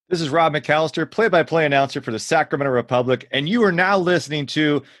This is Rob McAllister, play-by-play announcer for the Sacramento Republic, and you are now listening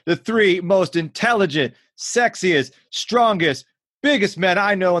to the three most intelligent, sexiest, strongest, biggest men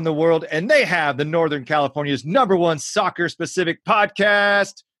I know in the world, and they have the Northern California's #1 soccer-specific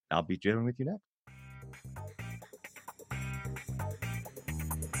podcast. I'll be dealing with you next.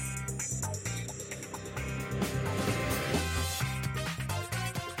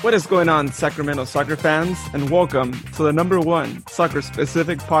 What is going on, Sacramento soccer fans, and welcome to the #1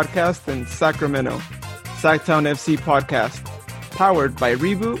 soccer-specific podcast in Sacramento, Sacktown FC Podcast, powered by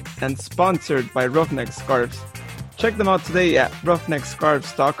Reboot and sponsored by Roughneck Scarves. Check them out today at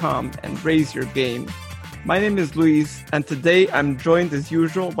roughneckscarves.com and raise your game. My name is Luis, and today I'm joined as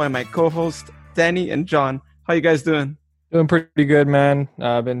usual by my co-hosts Danny and John. How you guys doing? Doing pretty good, man.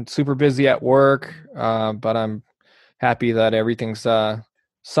 I've been super busy at work, but I'm happy that everything's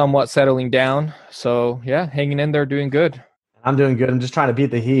somewhat settling down. So yeah, hanging in there, doing good. I'm doing good. I'm just trying to beat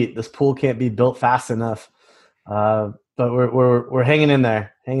the heat. This pool can't be built fast enough. But we're hanging in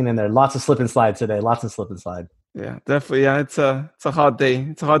there. Lots of slip and slide today. Yeah, definitely. Yeah, it's a hot day.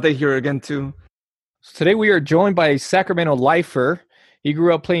 It's a hot day here again too. So today we are joined by a Sacramento lifer. He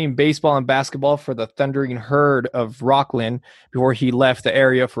grew up playing baseball and basketball for the Thundering Herd of Rockland before he left the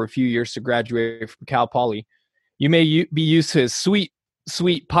area for a few years to graduate from Cal Poly. You may be used to his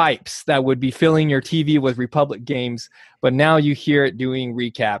sweet pipes that would be filling your TV with Republic games, but now you hear it doing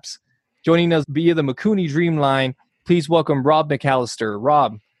recaps. Joining us via the McCooney Dream Line, please welcome Rob McAllister.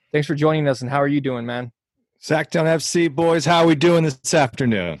 Rob, thanks for joining us, and how are you doing, man? Sacktown FC boys, how are we doing this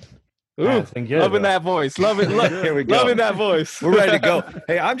afternoon? Ooh, loving that voice. Here we go. Loving that voice. We're ready to go.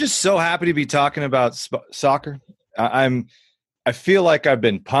 Hey, I'm just so happy to be talking about soccer. I feel like I've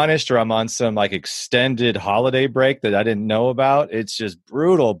been punished or I'm on some like extended holiday break that I didn't know about. It's just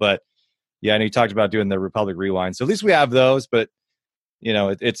brutal. But yeah, I know you talked about doing the Republic Rewind. So at least we have those, but you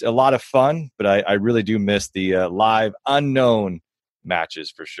know, it's a lot of fun, but I really do miss the live unknown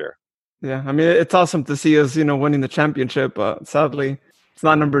matches for sure. Yeah. I mean, it's awesome to see us, winning the championship. Sadly, it's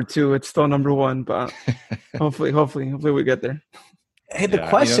not #2. It's still #1, but hopefully we get there. Hey, the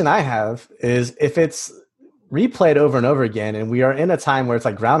question I have is if it's replayed over and over again, and we are in a time where it's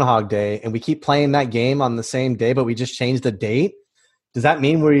like Groundhog Day, and we keep playing that game on the same day, but we just change the date. Does that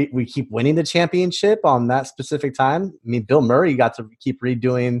mean we keep winning the championship on that specific time? I mean, Bill Murray got to keep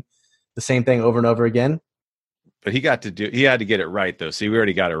redoing the same thing over and over again. But he had to get it right though. See, we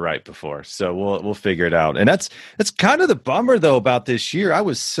already got it right before, so we'll figure it out. And that's kind of the bummer though about this year. I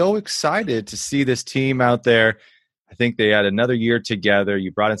was so excited to see this team out there. I think they had another year together. You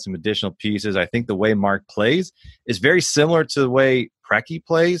brought in some additional pieces. I think the way Mark plays is very similar to the way Preki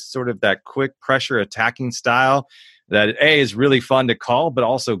plays, sort of that quick pressure attacking style that is really fun to call, but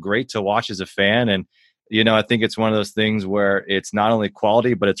also great to watch as a fan. And, I think it's one of those things where it's not only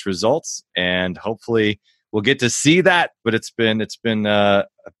quality, but it's results. And hopefully we'll get to see that. But it's been a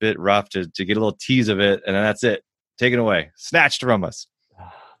bit rough to get a little tease of it. And then that's it. Taken away. Snatched from us.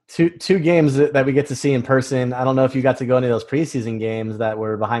 Two games that we get to see in person. I don't know if you got to go any of those preseason games that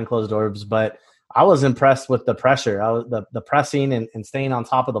were behind closed doors, but I was impressed with the pressure. The pressing and staying on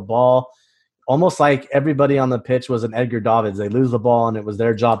top of the ball. Almost like everybody on the pitch was an Edgar Davids. They lose the ball, and it was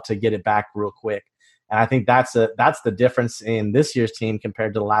their job to get it back real quick. And I think that's the difference in this year's team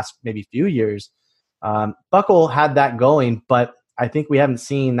compared to the last maybe few years. Buckle had that going, but I think we haven't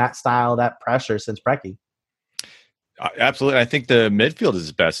seen that style, that pressure since Preki. Absolutely. I think the midfield is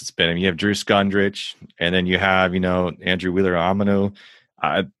the best it's been. I mean, you have Drew Skundrich, and then you have, Andrew Wheeler-Amanu.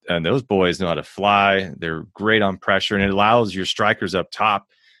 And those boys know how to fly. They're great on pressure, and it allows your strikers up top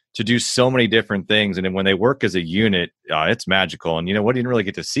to do so many different things. And then when they work as a unit, it's magical. And, what you didn't really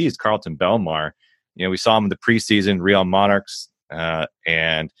get to see is Carlton Belmar. We saw him in the preseason, Real Monarchs,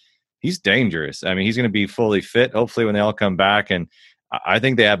 and he's dangerous. I mean, he's going to be fully fit, hopefully, when they all come back. And I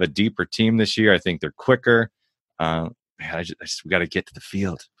think they have a deeper team this year. I think they're quicker. We got to get to the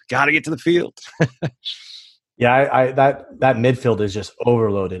field. Yeah, that midfield is just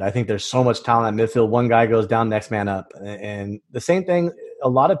overloaded. I think there's so much talent in midfield. One guy goes down, next man up. And the same thing, a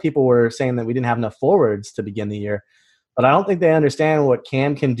lot of people were saying that we didn't have enough forwards to begin the year. But I don't think they understand what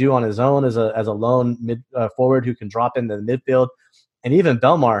Cam can do on his own as a lone forward who can drop into the midfield. And even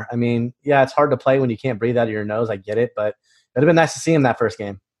Belmar, I mean, yeah, it's hard to play when you can't breathe out of your nose. I get it. But it would have been nice to see him that first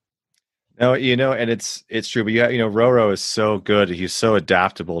game. No, and it's true. But Roro is so good. He's so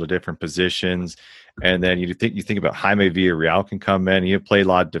adaptable to different positions. And then you think about Jaime Villarreal can come in. He played a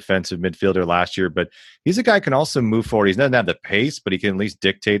lot of defensive midfielder last year, but he's a guy who can also move forward. He doesn't have the pace, but he can at least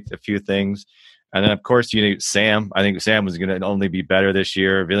dictate a few things. And then, of course, Sam. I think Sam was going to only be better this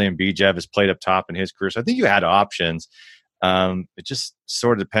year. William Bijev has played up top in his career. So I think you had options. It just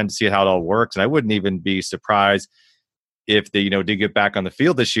sort of depends to see how it all works. And I wouldn't even be surprised if they, did get back on the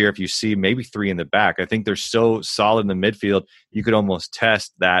field this year, if you see maybe 3 in the back. I think they're so solid in the midfield, you could almost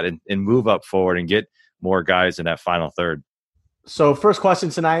test that and move up forward and get more guys in that final third. So first question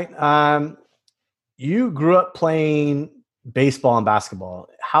tonight. You grew up playing baseball and basketball.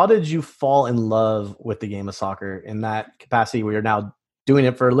 How did you fall in love with the game of soccer in that capacity where you're now doing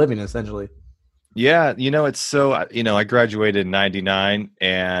it for a living, essentially? Yeah, it's so, I graduated in 99,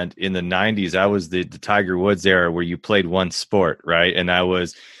 and in the 90s, I was the Tiger Woods era where you played one sport, right? And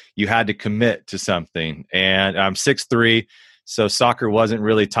you had to commit to something. And I'm 6'3", so soccer wasn't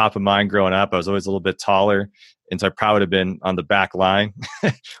really top of mind growing up. I was always a little bit taller, and so I probably would have been on the back line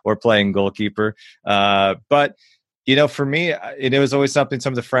or playing goalkeeper. But, for me, it was always something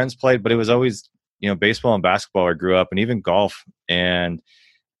some of the friends played, but it was always, baseball and basketball where I grew up, and even golf. And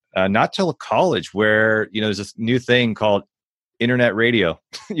not till college where, there's this new thing called internet radio.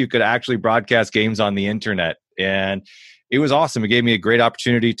 You could actually broadcast games on the internet. And it was awesome. It gave me a great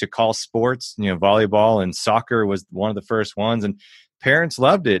opportunity to call sports, volleyball and soccer was one of the first ones. And parents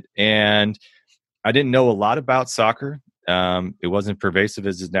loved it. And I didn't know a lot about soccer. It wasn't pervasive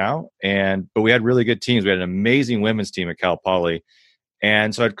as it is now. But we had really good teams. We had an amazing women's team at Cal Poly.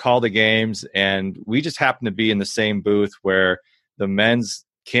 And so I'd call the games, and we just happened to be in the same booth where the men's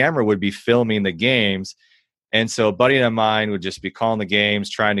camera would be filming the games. And so a buddy of mine would just be calling the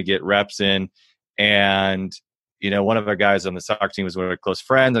games, trying to get reps in. And, one of our guys on the soccer team was one of our close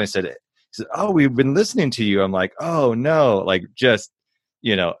friends. And he said, "Oh, we've been listening to you." I'm like, "Oh no," like just,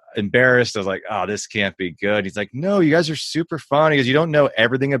 embarrassed. I was like, "Oh, this can't be good." He's like, "No, you guys are super fun." He goes, "You don't know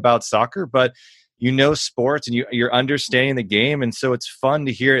everything about soccer, but sports and you're understanding the game. And so it's fun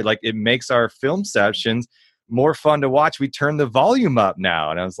to hear it. Like it makes our film sessions more fun to watch. We turn the volume up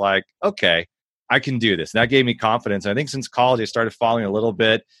now." And I was like, okay, I can do this. And that gave me confidence. And I think since college, I started following a little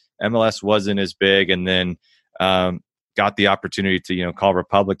bit. MLS wasn't as big. And then got the opportunity to, call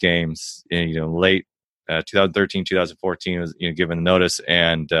Republic games in, late 2013, 2014 was, given the notice.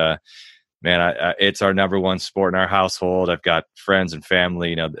 And man, it's our number one sport in our household. I've got friends and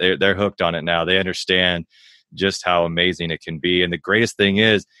family, they're hooked on it now. They understand just how amazing it can be. And the greatest thing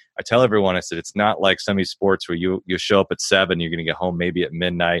is, I tell everyone, I said, it's not like some of these sports where you show up at 7, you're going to get home maybe at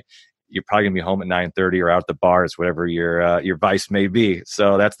midnight. You're probably going to be home at 9:30 or out at the bars, whatever your vice may be.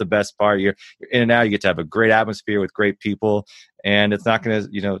 So that's the best part. You're in and out. You get to have a great atmosphere with great people, and it's not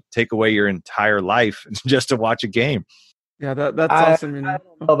going to take away your entire life just to watch a game. Yeah, that's awesome. I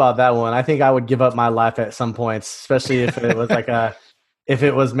don't know about that one. I think I would give up my life at some points, especially if it was like if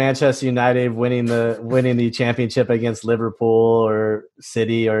it was Manchester United winning the championship against Liverpool or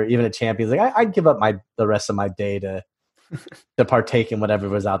City or even a Champions League. I'd give up the rest of my day to partake in whatever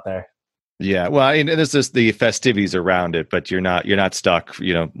was out there. Yeah, well, and it's just the festivities around it, but you're not stuck,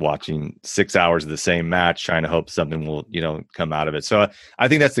 watching 6 hours of the same match trying to hope something will, come out of it. So I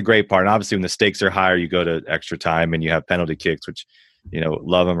think that's the great part. And obviously, when the stakes are higher, you go to extra time and you have penalty kicks, which,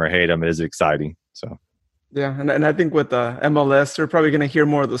 love them or hate them, it is exciting. So. Yeah, and I think with MLS, we're probably going to hear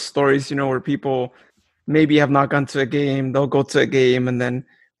more of the stories, where people maybe have not gone to a game, they'll go to a game, and then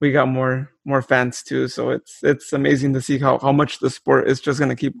we got more fans too. So it's amazing to see how much the sport is just going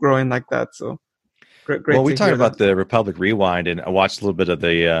to keep growing like that. So great. Well, we talked about the Republic Rewind, and I watched a little bit of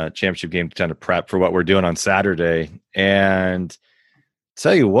the championship game to kind of prep for what we're doing on Saturday. And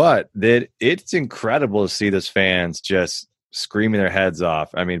tell you what, that it's incredible to see those fans just screaming their heads off.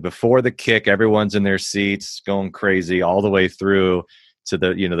 I mean, before the kick, everyone's in their seats going crazy all the way through to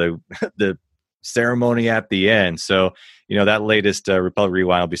the the ceremony at the end. So, that latest Republic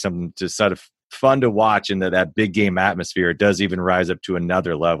Rewind will be something just sort of fun to watch, and that big game atmosphere, it does even rise up to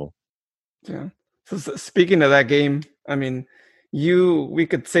another level. Yeah. So speaking of that game, I mean, we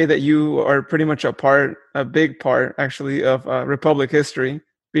could say that you are pretty much a big part actually of Republic history,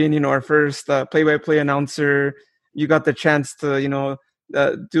 being, our first play-by-play announcer. You got the chance to,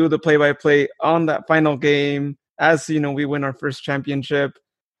 do the play-by-play on that final game as, we win our first championship.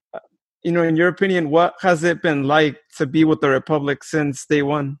 In your opinion, what has it been like to be with the Republic since day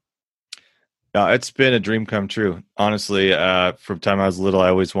one? It's been a dream come true. Honestly, from the time I was little, I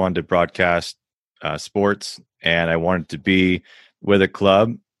always wanted to broadcast sports, and I wanted to be with a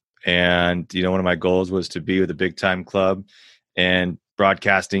club. And, one of my goals was to be with a big-time club and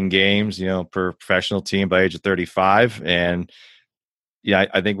broadcasting games, per professional team by age of 35. And yeah,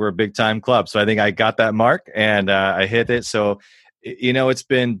 I think we're a big time club. So I think I got that mark and I hit it. So, it's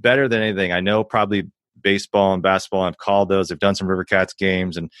been better than anything. I know probably baseball and basketball, I've called those. I've done some River Cats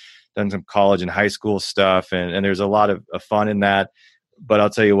games and done some college and high school stuff. And there's a lot of fun in that. But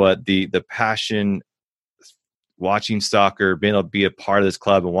I'll tell you what, the passion watching soccer, being able to be a part of this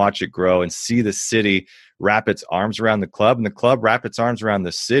club and watch it grow and see the city wrap its arms around the club and the club wrap its arms around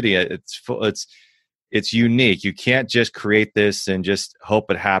the city. It's unique. You can't just create this and just hope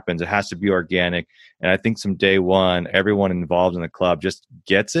it happens. It has to be organic. And I think from day one, everyone involved in the club just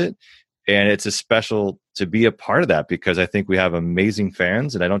gets it. And it's a special to be a part of that, because I think we have amazing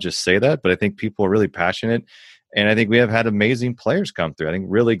fans. And I don't just say that, but I think people are really passionate. And I think we have had amazing players come through. I think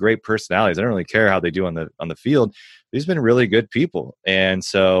really great personalities. I don't really care how they do on the field. These have been really good people. And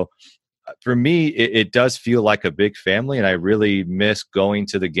so for me, it does feel like a big family, and I really miss going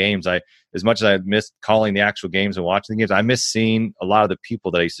to the games. As much as I miss calling the actual games and watching the games, I miss seeing a lot of the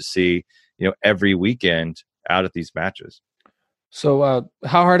people that I used to see, every weekend out at these matches. So,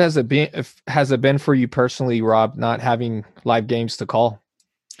 how hard has it been for you personally, Rob, not having live games to call?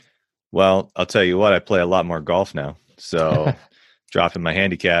 Well, I'll tell you what, I play a lot more golf now. So dropping my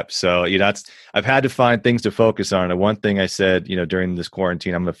handicap. So, I've had to find things to focus on. And one thing I said, during this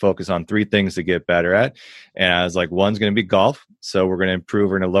quarantine, I'm going to focus on 3 things to get better at. And I was like, one's going to be golf. So we're going to improve.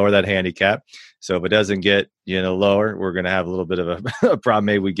 We're going to lower that handicap. So if it doesn't get, lower, we're going to have a little bit of a problem.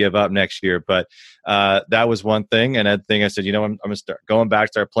 Maybe we give up next year. But that was one thing. And that thing I said, I'm going to start going back,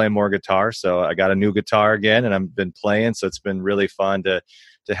 start playing more guitar. So I got a new guitar again, and I've been playing. So it's been really fun to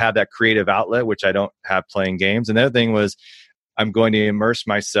have that creative outlet, which I don't have playing games. And the other thing was, I'm going to immerse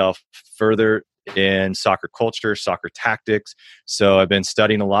myself further in soccer culture, soccer tactics. So I've been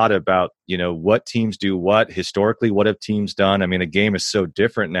studying a lot about, what teams do what historically, what have teams done? I mean, the game is so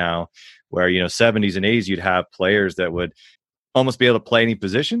different now where, 70s and 80s, you'd have players that would almost be able to play any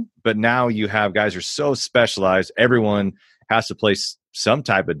position. But now you have guys who are so specialized. Everyone has to play some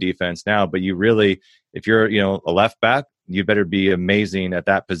type of defense now, but you really, if you're, a left back, you better be amazing at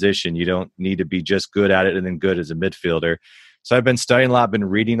that position. You don't need to be just good at it and then good as a midfielder. So I've been studying a lot, been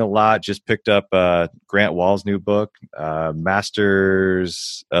reading a lot, just picked up Grant Wall's new book,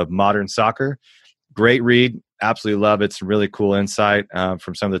 Masters of Modern Soccer. Great read. Absolutely love it. Some really cool insight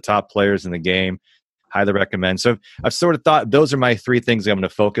from some of the top players in the game. Highly recommend. So I've sort of thought those are my 3 things I'm going to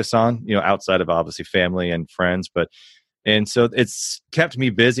focus on, outside of obviously family and friends. And so it's kept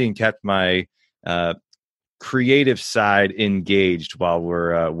me busy and kept my creative side engaged while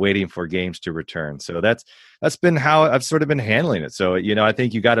we're waiting for games to return. So that's been how I've sort of been handling it. So, I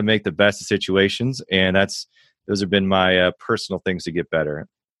think you got to make the best of situations, and those have been my personal things to get better at.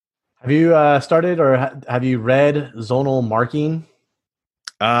 Have you started or have you read Zonal Marking?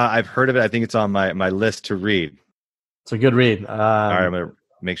 I've heard of it. I think it's on my list to read. It's a good read. All right, I'm going to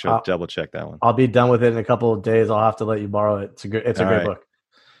make sure I'll double check that one. I'll be done with it in a couple of days. I'll have to let you borrow it. It's a great book.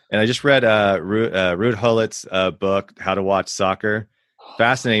 And I just read Ruud Hullit's book, How to Watch Soccer.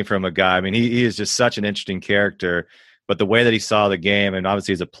 Fascinating from a guy. I mean, he is just such an interesting character, but the way that he saw the game, and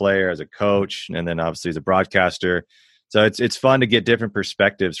obviously as a player, as a coach, and then obviously as a broadcaster. So it's fun to get different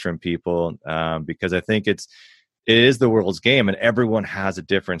perspectives from people because I think it is the world's game, and everyone has a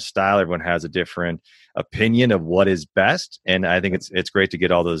different style. Everyone has a different opinion of what is best. And I think it's great to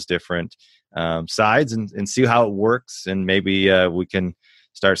get all those different sides and see how it works. And maybe we can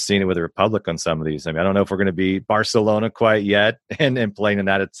start seeing it with the Republic on some of these. I mean, I don't know if we're going to be Barcelona quite yet and playing in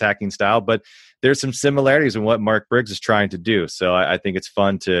that attacking style, but there's some similarities in what Mark Briggs is trying to do. So I think it's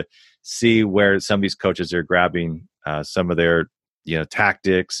fun to see where some of these coaches are grabbing some of their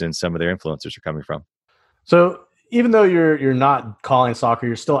tactics and some of their influencers are coming from. So even though you're not calling soccer,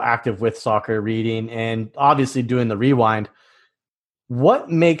 you're still active with soccer, reading, and obviously doing the rewind. What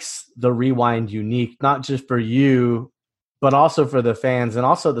makes the rewind unique, not just for you, but also for the fans, and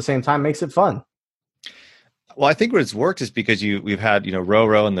also at the same time makes it fun? Well, I think what it's worked is because we've had,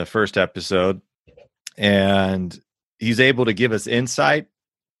 Roro in the first episode, and he's able to give us insight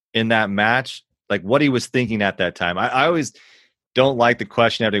in that match, like what he was thinking at that time. I always don't like the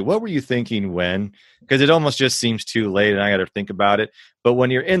question every day, what were you thinking when? Because it almost just seems too late and I got to think about it. But when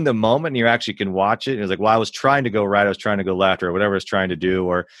you're in the moment and you actually can watch it, it's like, well, I was trying to go right, I was trying to go left, or whatever I was trying to do.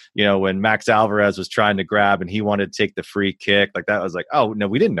 Or, when Max Alvarez was trying to grab and he wanted to take the free kick, like that, I was like, oh, no,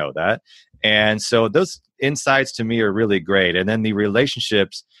 we didn't know that. And so those insights to me are really great. And then the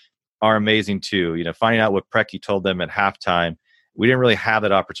relationships are amazing too. Finding out what Preki told them at halftime, we didn't really have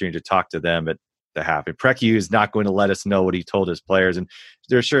that opportunity to talk to them at the half. And Preki is not going to let us know what he told his players, and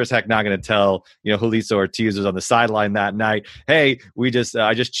they're sure as heck not going to tell Julissa Ortiz was on the sideline that night, hey,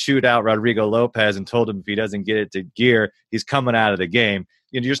 I just chewed out Rodrigo Lopez and told him if he doesn't get it to gear, he's coming out of the game.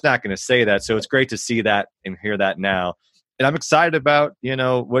 You're just not going to say that. So it's great to see that and hear that now. And I'm excited about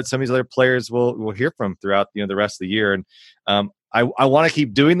what some of these other players will hear from throughout the rest of the year. And I want to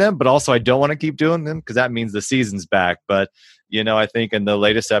keep doing them, but also I don't want to keep doing them because that means the season's back. But I think in the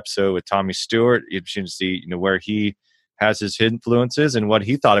latest episode with Tommy Stewart, you should see, where he has his influences and what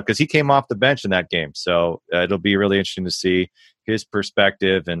he thought of, because he came off the bench in that game. So it'll be really interesting to see his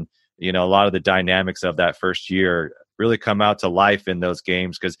perspective and, a lot of the dynamics of that first year really come out to life in those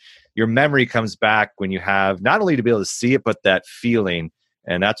games, because your memory comes back when you have not only to be able to see it, but that feeling.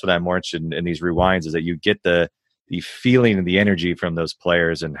 And that's what I'm more interested in these rewinds, is that you get the feeling and the energy from those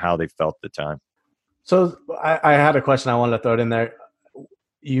players and how they felt at the time. So I had a question I wanted to throw it in there.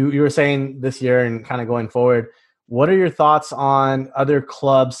 You were saying this year and kind of going forward, what are your thoughts on other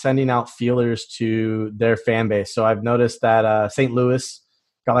clubs sending out feelers to their fan base? So I've noticed that St. Louis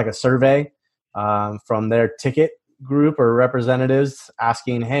got like a survey from their ticket group or representatives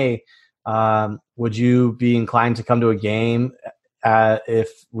asking, hey, would you be inclined to come to a game if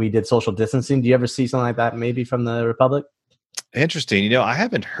we did social distancing? Do you ever see something like that maybe from the Republic? Interesting. I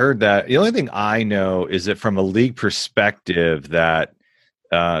haven't heard that. The only thing I know is that from a league perspective that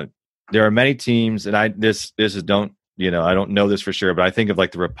there are many teams, and I don't know this for sure, but I think of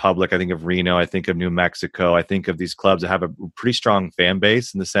like the Republic, I think of Reno, I think of New Mexico, I think of these clubs that have a pretty strong fan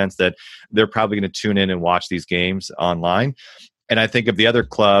base in the sense that they're probably going to tune in and watch these games online. And I think of the other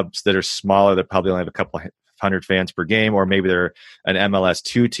clubs that are smaller that probably only have a couple hundred fans per game, or maybe they're an MLS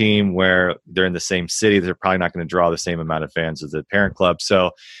 2 team where they're in the same city. They're probably not going to draw the same amount of fans as the parent club.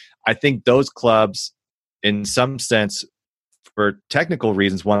 So I think those clubs, in some sense, for technical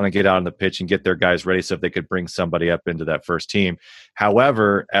reasons, want to get out on the pitch and get their guys ready so if they could bring somebody up into that first team.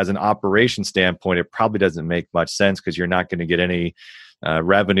 However, as an operation standpoint, it probably doesn't make much sense, because you're not going to get any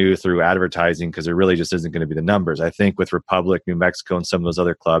revenue through advertising, because there really just isn't going to be the numbers. I think with Republic, New Mexico, and some of those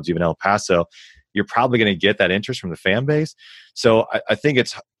other clubs, even El Paso, you're probably going to get that interest from the fan base. So I think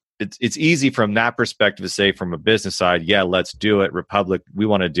it's easy from that perspective to say, from a business side, yeah, let's do it. Republic, we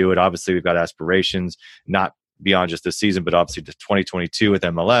want to do it. Obviously, we've got aspirations, not beyond just this season, but obviously to 2022 with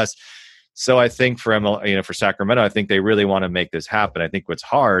MLS. So I think for Sacramento, I think they really want to make this happen. I think what's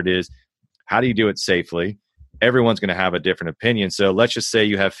hard is, how do you do it safely? Everyone's going to have a different opinion. So let's just say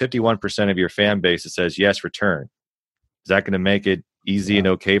you have 51% of your fan base that says yes, return. Is that going to make it easy and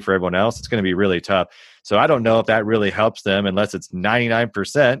okay for everyone else? It's going to be really tough. So I don't know if that really helps them. Unless it's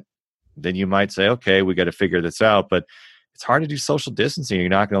 99%, then you might say, okay, we got to figure this out. But it's hard to do social distancing. You're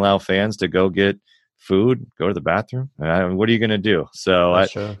not going to allow fans to go get food, go to the bathroom. What are you going to do? So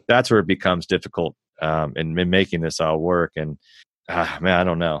that's where it becomes difficult in making this all work. And man, I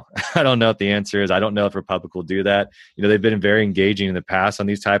don't know. I don't know what the answer is. I don't know if Republic will do that. They've been very engaging in the past on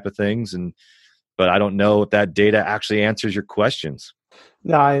these type of things, but I don't know if that data actually answers your questions.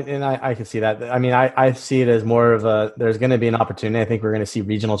 No, I can see that. I mean, I see it as more of there's going to be an opportunity. I think we're going to see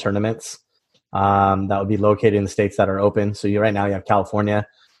regional tournaments that will be located in the states that are open. So right now you have California.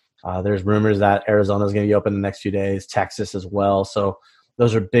 There's rumors that Arizona is going to be open in the next few days, Texas as well. So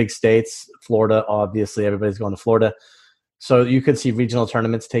those are big states. Florida, obviously, everybody's going to Florida. So you could see regional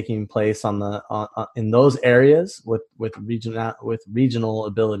tournaments taking place in those areas with regional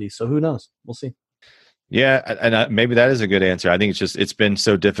ability. So who knows? We'll see. Yeah, and maybe that is a good answer. I think it's been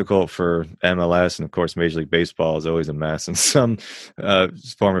so difficult for MLS, and of course Major League Baseball is always a mess in some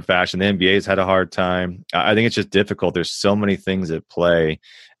form or fashion. The NBA's had a hard time. I think it's just difficult. There's so many things at play,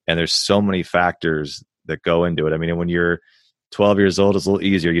 and there's so many factors that go into it. I mean, when you're 12 years old, it's a little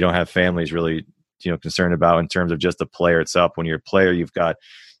easier. You don't have families really, concerned about in terms of just the player itself. When you're a player, you've got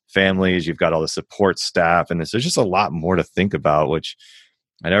families, you've got all the support staff, and there's just a lot more to think about, which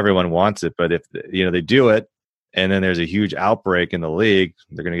I know everyone wants it, but if they do it and then there's a huge outbreak in the league,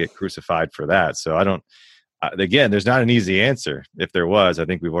 they're going to get crucified for that. So again, there's not an easy answer. If there was, I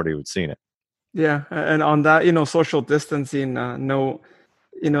think we've already seen it. Yeah. And on that, social distancing,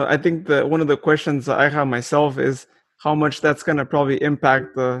 I think one of the questions I have myself is how much that's going to probably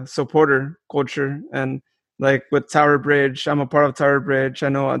impact the supporter culture. And like with Tower Bridge, I'm a part of Tower Bridge. I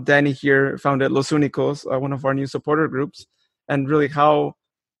know Danny here founded Los Unicos, one of our new supporter groups. And really, how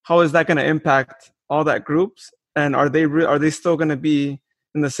is that going to impact all that groups? And are they still going to be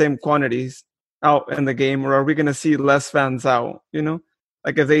in the same quantities out in the game, or are we going to see less fans out?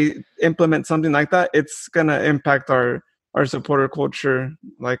 Like if they implement something like that, it's going to impact our supporter culture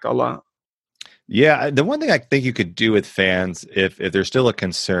like a lot. Yeah, the one thing I think you could do with fans, if there's still a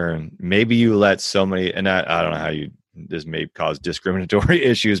concern, maybe you let so many, and I don't know how this may cause discriminatory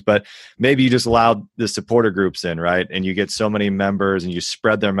issues, but maybe you just allow the supporter groups in, right? And you get so many members and you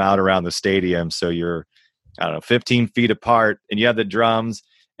spread them out around the stadium. So you're, 15 feet apart, and you have the drums.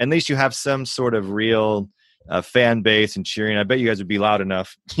 At least you have some sort of real fan base and cheering. I bet you guys would be loud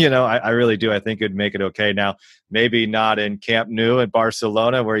enough. I really do. I think it'd make it okay. Now, maybe not in Camp Nou in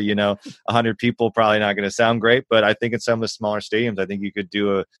Barcelona where, 100 people probably not going to sound great. But I think in some of the smaller stadiums, I think you could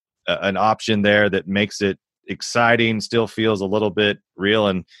do an option there that makes it exciting, still feels a little bit real.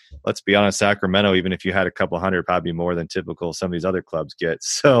 And let's be honest, Sacramento, even if you had a couple hundred, probably more than typical some of these other clubs get.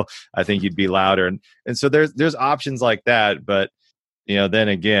 So I think you'd be louder. And so there's options like that. But, then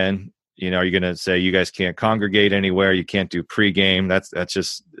again, are you going to say you guys can't congregate anywhere? You can't do pregame. That's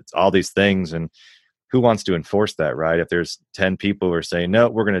just, it's all these things. And who wants to enforce that, right? If there's 10 people who are saying, no,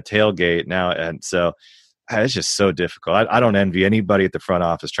 we're going to tailgate now. And so it's just so difficult. I don't envy anybody at the front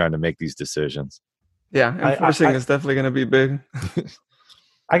office trying to make these decisions. Yeah, enforcing is definitely going to be big.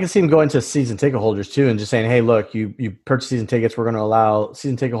 I can see him going to season ticket holders too and just saying, hey, look, you purchase season tickets. We're going to allow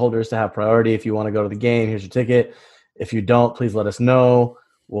season ticket holders to have priority. If you want to go to the game, here's your ticket. If you don't, please let us know.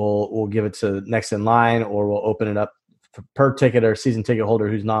 We'll give it to next in line, or we'll open it up for per ticket or season ticket holder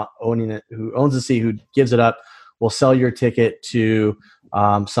who's not owning it, who owns the seat, who gives it up. We'll sell your ticket to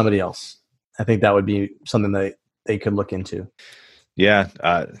somebody else. I think that would be something that they could look into. Yeah,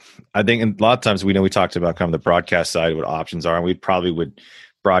 I think a lot of times we talked about kind of the broadcast side, what options are, and we probably would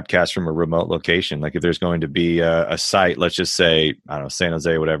broadcast from a remote location. Like if there's going to be a site, let's just say, I don't know, San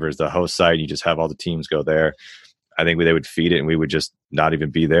Jose, whatever is the host site, you just have all the teams go there. I think they would feed it and we would just not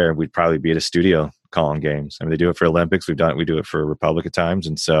even be there. We'd probably be at a studio calling games. I mean, they do it for Olympics. We do it for Republic at times.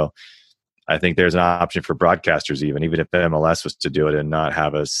 And so I think there's an option for broadcasters, even if MLS was to do it and not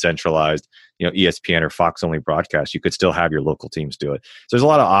have a centralized, ESPN or Fox only broadcast, you could still have your local teams do it. So there's a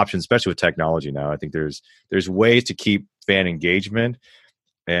lot of options, especially with technology now. I think there's ways to keep fan engagement.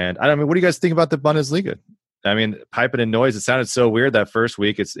 And I don't know, what do you guys think about the Bundesliga? I mean, piping and noise, it sounded so weird that first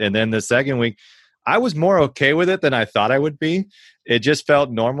week. And then the second week, I was more okay with it than I thought I would be. It just felt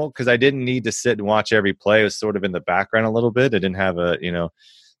normal because I didn't need to sit and watch every play. It was sort of in the background a little bit. I didn't have a,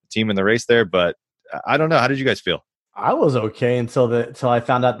 team in the race there, but I don't know. How did you guys feel? I was okay until I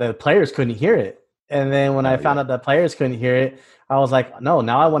found out that the players couldn't hear it. And then when I found out that players couldn't hear it, I was like, no,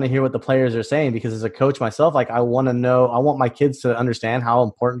 now I want to hear what the players are saying, because as a coach myself, like I want to know, I want my kids to understand how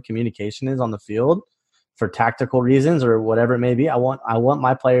important communication is on the field for tactical reasons or whatever it may be. I want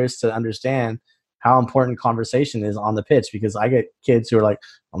my players to understand how important conversation is on the pitch, because I get kids who are like,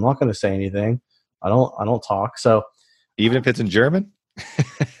 I'm not going to say anything. I don't talk. So even if it's in German,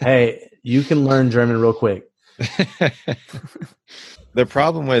 hey, you can learn German real quick. The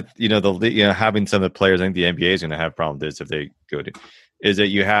problem with, having some of the players, I think the NBA is going to have a problem with this if they go to, is that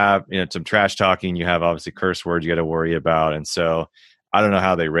you have, some trash talking, you have obviously curse words you got to worry about. And so I don't know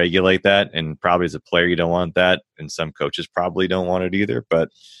how they regulate that. And probably as a player, you don't want that. And some coaches probably don't want it either. But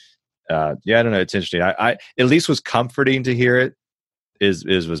I don't know. It's interesting. I at least was comforting to hear it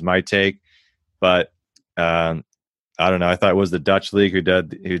was my take, but I don't know. I thought it was the Dutch league who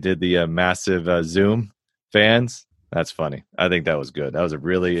did the massive Zoom fans. That's funny. I think that was good. That was a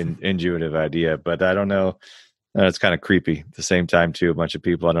really intuitive idea, but I don't know. It's kind of creepy at the same time too. A bunch of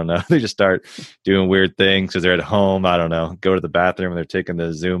people, I don't know. They just start doing weird things because they're at home. I don't know. Go to the bathroom and they're taking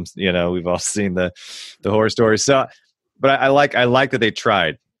the Zooms. We've all seen the horror stories. So, but I like that they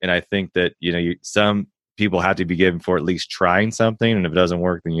tried. And I think that, some people have to be given for at least trying something. And if it doesn't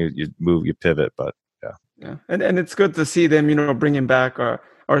work, then you move, you pivot. But yeah. And it's good to see them, bringing back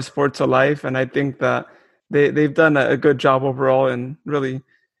our sport to life. And I think that they've done a good job overall and really,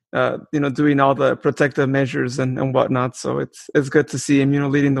 doing all the protective measures and whatnot. So it's good to see him,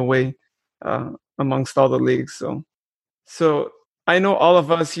 leading the way amongst all the leagues. So I know all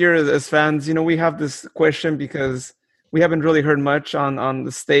of us here as fans, we have this question because we haven't really heard much on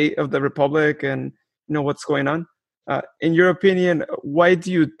the state of the Republic and, what's going on. In your opinion, why do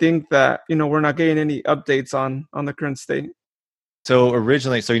you think that, we're not getting any updates on the current state? So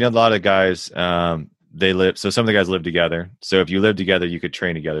originally, a lot of guys, some of the guys live together. So if you live together, you could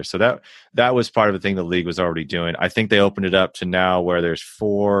train together. So that was part of the thing the league was already doing. I think they opened it up to now where there's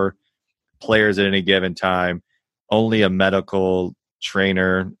 4 players at any given time, only a medical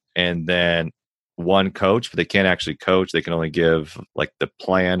trainer, and then 1 coach, but they can't actually coach. They can only give like the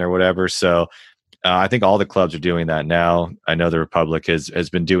plan or whatever. So I think all the clubs are doing that now. I know the Republic has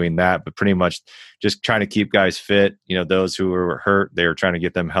been doing that, but pretty much just trying to keep guys fit. Those who were hurt, they're trying to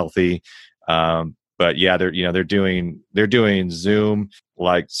get them healthy. But yeah, they're doing Zoom,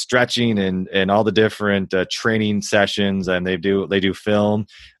 like stretching and all the different training sessions, and they do film.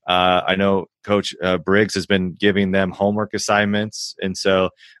 I know Coach Briggs has been giving them homework assignments, and so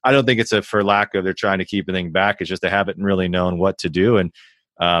I don't think it's for lack of they're trying to keep anything back. It's just they haven't really known what to do. And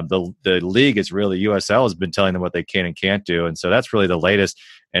The league is really, USL has been telling them what they can and can't do, and so that's really the latest.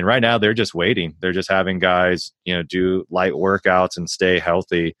 And right now they're just waiting. They're just having guys, do light workouts and stay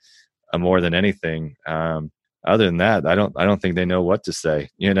healthy more than anything. Other than that, I don't think they know what to say.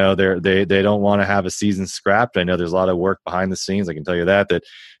 They don't want to have a season scrapped. I know there's a lot of work behind the scenes. I can tell you that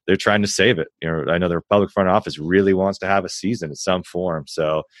they're trying to save it. I know the Republic front office really wants to have a season in some form.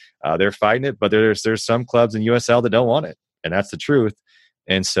 So they're fighting it, but there's some clubs in USL that don't want it, and that's the truth.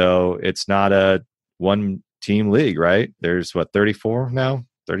 And so it's not a one team league, right? There's 34 now,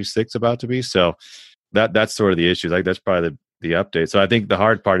 36 about to be. So that's sort of the issue. Like that's probably the update. So I think the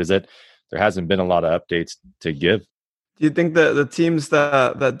hard part is that there hasn't been a lot of updates to give. Do you think that the teams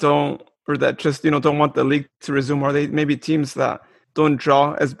that don't, or that just don't want the league to resume, are they maybe teams that don't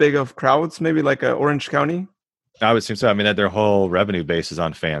draw as big of crowds, maybe like Orange County? I would assume so. I mean, that their whole revenue base is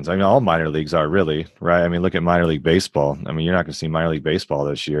on fans. I mean, all minor leagues are really, right? I mean, look at minor league baseball. I mean, you're not going to see minor league baseball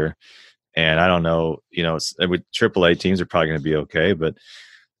this year. And I don't know, with AAA teams are probably going to be okay, but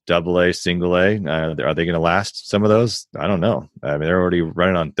AA, single A, are they going to last some of those? I don't know. I mean, they're already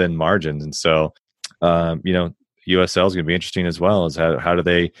running on thin margins. And so, USL is going to be interesting as well. As how do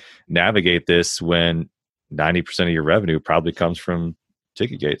they navigate this when 90% of your revenue probably comes from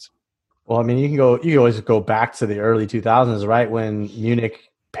ticket gates? Well, I mean, you can always go back to the early 2000s, right? When Munich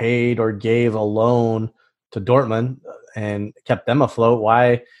paid or gave a loan to Dortmund and kept them afloat.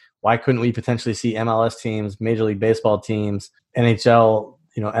 Why couldn't we potentially see MLS teams, Major League Baseball teams, NHL,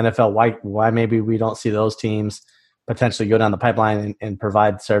 NFL? Why maybe we don't see those teams potentially go down the pipeline and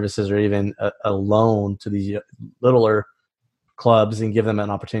provide services or even a loan to these littler clubs and give them an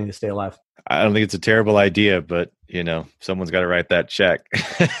opportunity to stay alive? I don't think it's a terrible idea, but someone's got to write that check.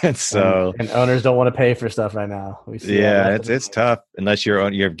 And so, and owners don't want to pay for stuff right now. We see it's tough unless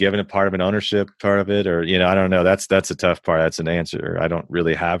you're given a part of an ownership part of it, or I don't know. That's a tough part. That's an answer I don't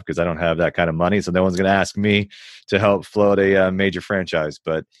really have because I don't have that kind of money. So no one's going to ask me to help float a major franchise.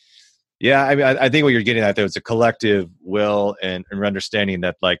 But yeah, I mean, I think what you're getting at though is a collective will and understanding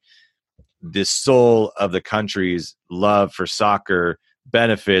that like the soul of the country's love for soccer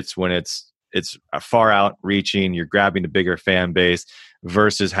benefits when it's far out reaching, you're grabbing a bigger fan base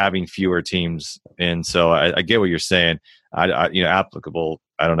versus having fewer teams. And so I get what you're saying. Applicable,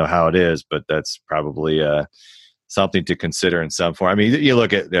 I don't know how it is, but that's probably something to consider in some form. I mean, you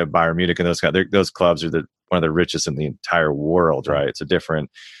look at Bayern Munich and those clubs are one of the richest in the entire world, right? It's a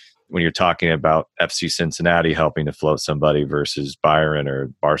different when you're talking about FC Cincinnati helping to float somebody versus Bayern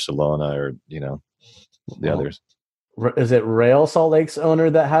or Barcelona or, the others. Is it Real Salt Lake's owner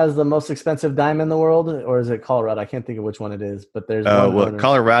that has the most expensive dime in the world, or is it Colorado? I can't think of which one it is, but there's one.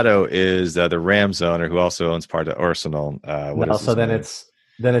 Colorado is the Rams owner who also owns part of Arsenal. Then it's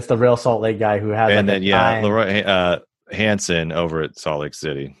the Real Salt Lake guy who has. And then Leroy Hansen over at Salt Lake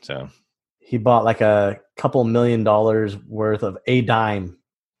City. So he bought like a couple $1 million worth of a dime,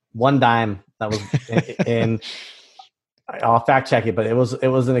 one dime that was in. I'll fact check it, but it was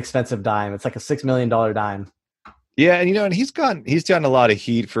an expensive dime. It's like a $6 million dime. Yeah, and he's gotten a lot of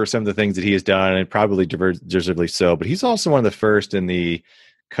heat for some of the things that he has done, and probably deservedly so. But he's also one of the first in the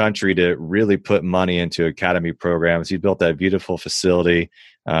country to really put money into academy programs. He built that beautiful facility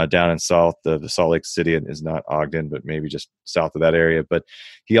down in Salt Lake City. It is not Ogden, but maybe just south of that area. But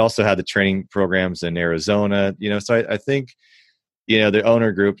he also had the training programs in Arizona. So I think the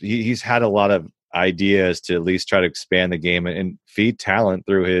owner group. He's had a lot of ideas to at least try to expand the game and feed talent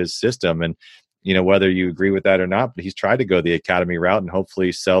through his system. And whether you agree with that or not, but he's tried to go the academy route and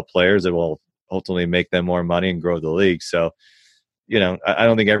hopefully sell players that will ultimately make them more money and grow the league. So, I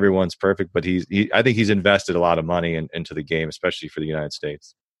don't think everyone's perfect, but I think he's invested a lot of money into the game, especially for the United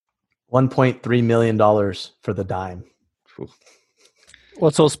States. $1.3 million for the dime.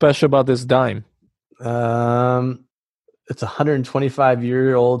 What's so special about this dime? It's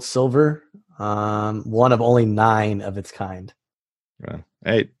 125-year-old silver, one of only 9 of its kind.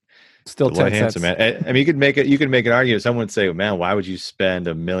 Hey. Still 10 cents, man. I mean, you could make an argument. Someone would say, "Man, why would you spend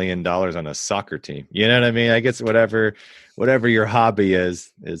 $1 million on a soccer team?" You know what I mean? I guess whatever your hobby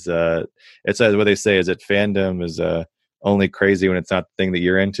is it's what they say is that fandom is only crazy when it's not the thing that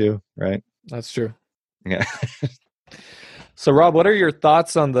you're into, right? That's true. Yeah. So, Rob, what are your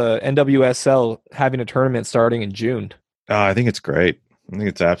thoughts on the NWSL having a tournament starting in June? I think it's great. I think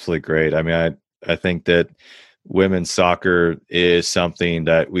it's absolutely great. I mean, I think that women's soccer is something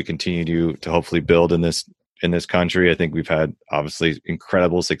that we continue to hopefully build in this country. I think we've had obviously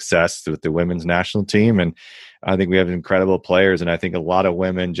incredible success with the women's national team, and I think we have incredible players. And I think a lot of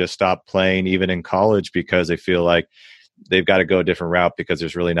women just stop playing even in college because they feel like they've got to go a different route because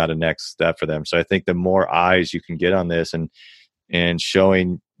there's really not a next step for them. So I think the more eyes you can get on this, and and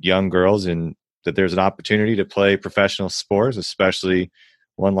showing young girls and that there's an opportunity to play professional sports, especially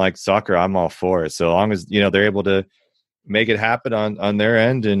one like soccer. I'm all for it. So long as, they're able to make it happen on their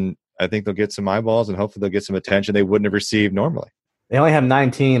end, and I think they'll get some eyeballs and hopefully they'll get some attention they wouldn't have received normally. They only have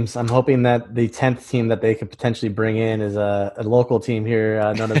 9 teams. I'm hoping that the 10th team that they could potentially bring in is a local team here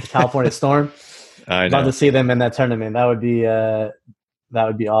known as the California Storm. I know. Love to see them in that tournament. That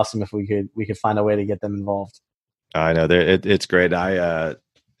would be awesome if we could find a way to get them involved. I know. It's great.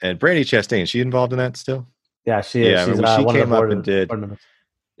 And Brandy Chastain, is she involved in that still? Yeah, she is. Yeah, she's she one came of the up and did.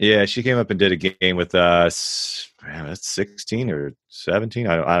 Yeah, she came up and did a game with us. That's 16 or 17.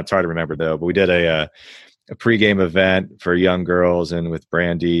 I'm trying to remember though. But we did a pregame event for young girls and with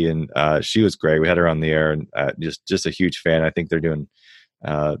Brandy, and she was great. We had her on the air, and just a huge fan. I think they're doing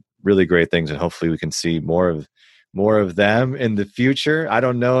really great things, and hopefully we can see more of them in the future. I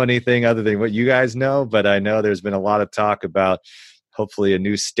don't know anything other than what you guys know, but I know there's been a lot of talk about hopefully a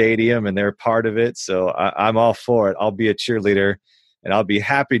new stadium, and they're part of it. So I'm all for it. I'll be a cheerleader, and I'll be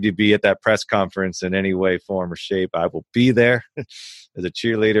happy to be at that press conference in any way, form, or shape. I will be there as a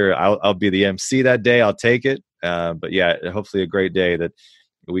cheerleader. I'll be the MC that day. I'll take it. But yeah, hopefully a great day that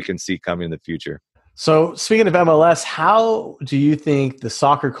we can see coming in the future. So speaking of MLS, how do you think the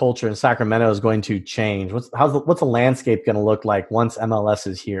soccer culture in Sacramento is going to change? What's the landscape going to look like once MLS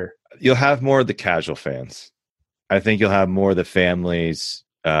is here? You'll have more of the casual fans. I think you'll have more of the families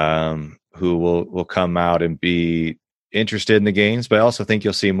who will come out and be interested in the games, but I also think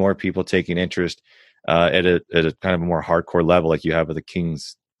you'll see more people taking interest at a kind of a more hardcore level like you have with the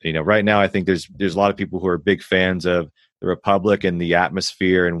Kings. Right now I think there's a lot of people who are big fans of the Republic and the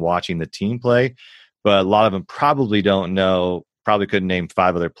atmosphere and watching the team play, but a lot of them probably couldn't name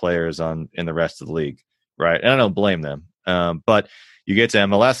 5 other players in the rest of the league, right? And I don't blame them. But you get to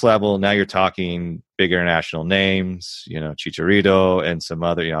MLS level, now you're talking big international names, Chicharito and some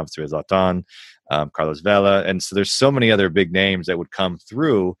other, obviously Zlatan, Carlos Vela. And so there's so many other big names that would come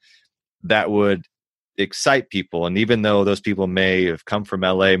through that would excite people. And even though those people may have come from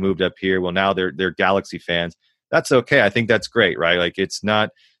LA, moved up here, well, now they're Galaxy fans. That's okay. I think that's great, right? Like, it's not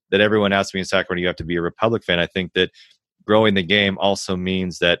that everyone has to be in Sacramento, you have to be a Republic fan. I think that growing the game also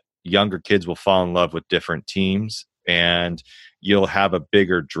means that younger kids will fall in love with different teams, and you'll have a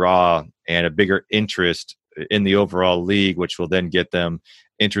bigger draw and a bigger interest in the overall league, which will then get them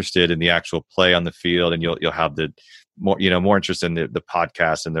interested in the actual play on the field, and you'll have the more interest in the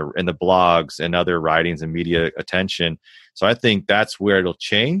podcasts and the blogs and other writings and media attention. So I think that's where it'll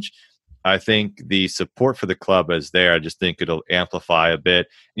change. I think the support for the club is there. I just think it'll amplify a bit.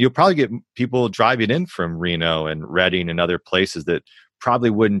 You'll probably get people driving in from Reno and Redding and other places that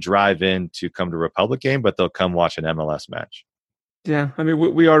probably wouldn't drive in to come to a Republic game, but they'll come watch an MLS match. Yeah, I mean,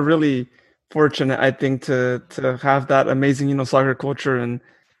 we are really fortunate, I think, to have that amazing, soccer culture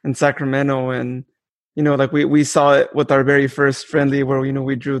in Sacramento. And, like we saw it with our very first friendly where,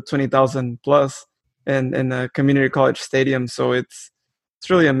 we drew 20,000 plus in a community college stadium. So it's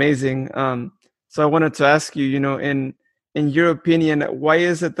really amazing. So I wanted to ask you, in your opinion, why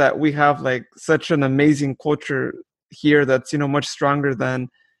is it that we have like such an amazing culture here that's, much stronger than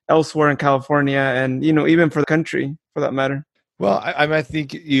elsewhere in California and, even for the country for that matter? Well, I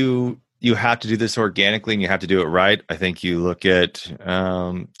think you have to do this organically and you have to do it right. I think you look at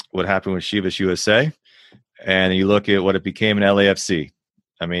what happened with Chivas USA, and you look at what it became in LAFC.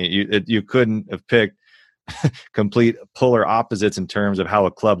 I mean, you couldn't have picked complete polar opposites in terms of how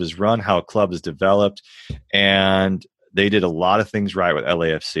a club is run, how a club is developed, and they did a lot of things right with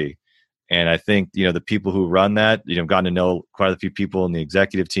LAFC. And I think, the people who run that, gotten to know quite a few people in the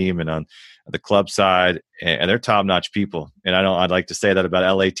executive team and on the club side, and they're top-notch people. And I'd like to say that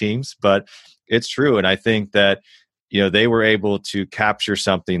about LA teams, but it's true. And I think that, they were able to capture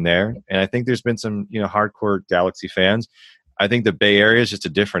something there. And I think there's been some, hardcore Galaxy fans. I think the Bay Area is just a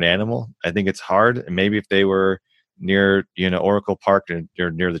different animal. I think it's hard. And maybe if they were near, Oracle Park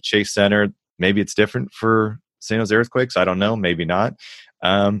or near the Chase Center, maybe it's different for San Jose Earthquakes. I don't know. Maybe not.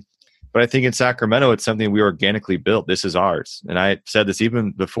 But I think in Sacramento, it's something we organically built. This is ours. And I said this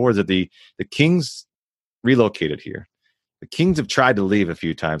even before, that the Kings relocated here. The Kings have tried to leave a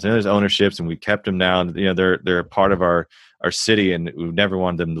few times. And there's ownerships, and we kept them now. They're a part of our city, and we've never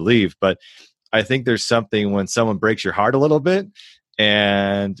wanted them to leave. But I think there's something when someone breaks your heart a little bit,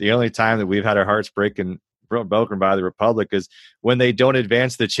 and the only time that we've had our hearts broken by the Republic is when they don't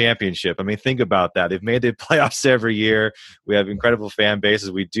advance the championship. I mean, think about that. They've made the playoffs every year. We have incredible fan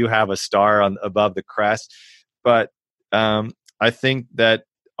bases. We do have a star above the crest, but I think that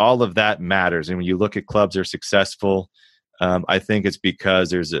all of that matters. And when you look at clubs that are successful, I think it's because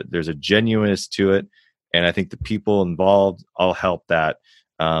there's a genuineness to it. And I think the people involved all help that.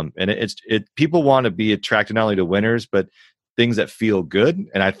 And people want to be attracted not only to winners, but things that feel good.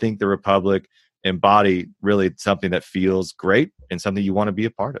 And I think the Republic embody really something that feels great and something you want to be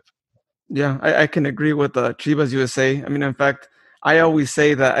a part of. Yeah, I can agree with Chivas USA. I mean, in fact, I always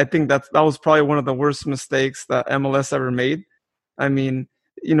say that I think that was probably one of the worst mistakes that MLS ever made. I mean,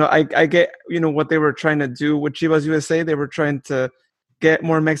 I get, what they were trying to do with Chivas USA. They were trying to get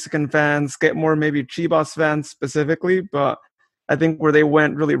more Mexican fans, get more maybe Chivas fans specifically. But I think where they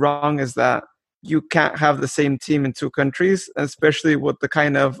went really wrong is that you can't have the same team in two countries, especially with the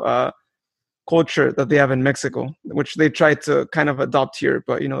kind of culture that they have in Mexico, which they tried to kind of adopt here.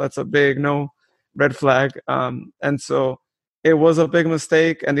 But, that's a big red flag. And so it was a big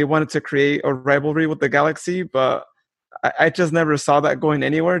mistake, and they wanted to create a rivalry with the Galaxy. But I just never saw that going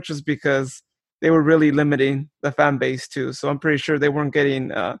anywhere, just because they were really limiting the fan base too. So I'm pretty sure they weren't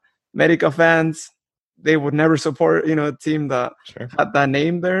getting Medica fans. They would never support, a team that had that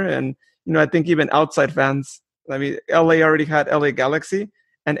name there. And, I think even outside fans, I mean, LA already had LA Galaxy,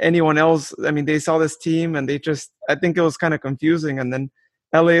 and anyone else, I mean, they saw this team and I think it was kind of confusing. And then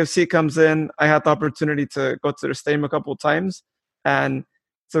LAFC comes in. I had the opportunity to go to their stadium a couple of times, and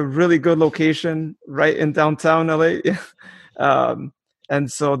it's a really good location right in downtown LA. And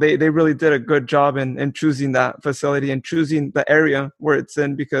so they really did a good job in choosing that facility and choosing the area where it's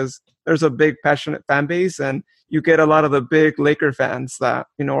in, because there's a big passionate fan base, and you get a lot of the big Laker fans that,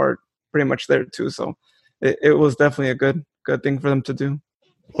 are pretty much there too. So it was definitely a good thing for them to do.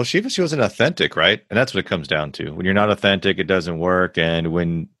 Well, she wasn't authentic, right? And that's what it comes down to. When you're not authentic, it doesn't work. And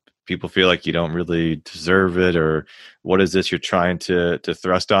when people feel like you don't really deserve it, or what is this you're trying to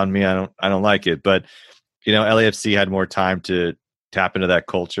thrust on me? I don't like it. But, LAFC had more time to tap into that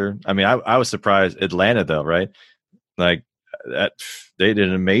culture. I mean, I was surprised. Atlanta, though, right? Like that, they did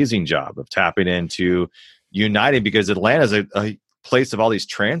an amazing job of tapping into uniting, because Atlanta's a place of all these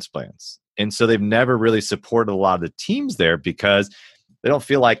transplants. And so they've never really supported a lot of the teams there, because they don't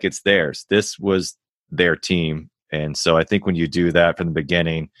feel like it's theirs. This was their team. And so I think when you do that from the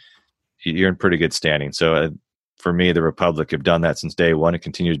beginning, you're in pretty good standing. So for me, the Republic have done that since day one and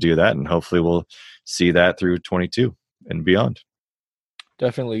continue to do that. And hopefully we'll see that through 22 and beyond.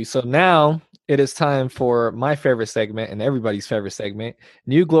 Definitely. So now it is time for my favorite segment and everybody's favorite segment,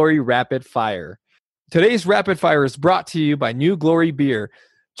 New Glory Rapid Fire. Today's Rapid Fire is brought to you by New Glory Beer.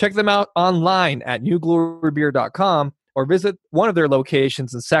 Check them out online at newglorybeer.com, or visit one of their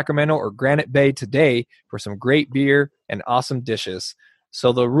locations in Sacramento or Granite Bay today for some great beer and awesome dishes.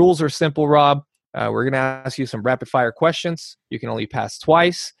 So the rules are simple, Rob. We're going to ask you some rapid fire questions. You can only pass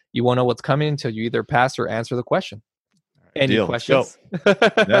twice. You won't know what's coming until you either pass or answer the question. Any Deal. questions?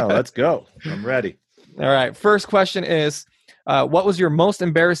 No, let's go. I'm ready. All right. First question is, what was your most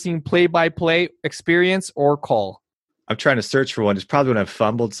embarrassing play-by-play experience or call? I'm trying to search for one. It's probably when I've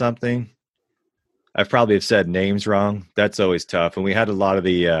fumbled something. I've probably have said names wrong. That's always tough. And we had a lot of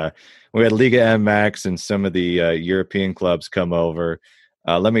we had Liga MX and some of the European clubs come over.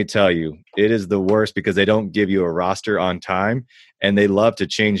 Let me tell you, it is the worst, because they don't give you a roster on time, and they love to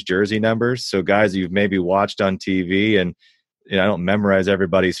change jersey numbers. So guys you've maybe watched on TV, and I don't memorize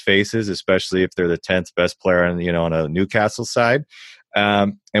everybody's faces, especially if they're the 10th best player on a Newcastle side.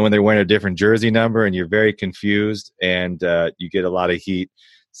 And when they're wearing a different jersey number, and you're very confused, and you get a lot of heat.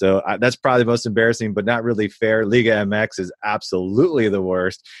 So that's probably the most embarrassing, but not really fair. Liga MX is absolutely the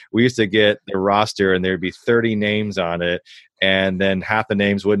worst. We used to get the roster, and there'd be 30 names on it, and then half the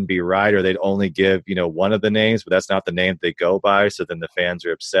names wouldn't be right, or they'd only give one of the names, but that's not the name they go by. So then the fans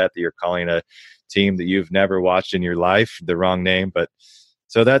are upset that you're calling a team that you've never watched in your life the wrong name. But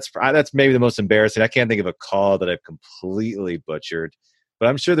so that's maybe the most embarrassing. I can't think of a call that I've completely butchered, but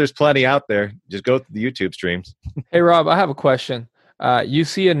I'm sure there's plenty out there. Just go through the YouTube streams. Hey, Rob, I have a question. You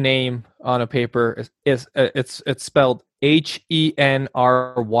see a name on a paper. It's spelled Henry.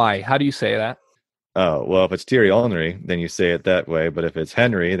 How do you say that? Oh, well, if it's Thierry Henry, then you say it that way. But if it's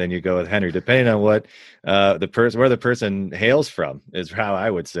Henry, then you go with Henry, depending on what where the person hails from is how I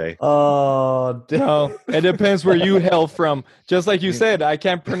would say. Oh, no, it depends where you hail from. Just like you said, I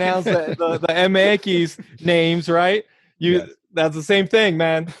can't pronounce the MX names, right? Yes. That's the same thing,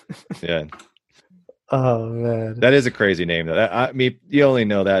 man. Yeah. Oh man, that is a crazy name. Though. I mean, you only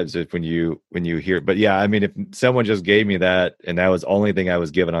know that just when you hear it. But yeah, I mean, if someone just gave me that and that was the only thing I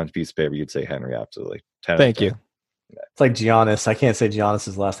was given on a piece of paper, you'd say Henry. Absolutely. Thank you. It's like Giannis. I can't say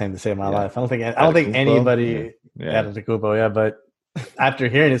Giannis's last name to save my life. I don't think anybody added to Kupo. Yeah, but after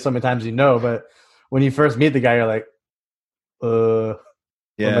hearing it so many times, but when you first meet the guy, you're like,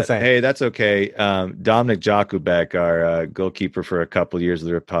 yeah. Hey, that's okay. Dominic Jakubek, our goalkeeper for a couple of years of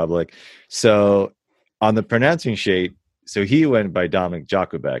the Republic. So on the pronunciation sheet, so he went by Dominic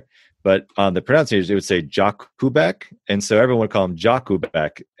Jakubek, but on the pronunciation it would say Jakubek, and so everyone would call him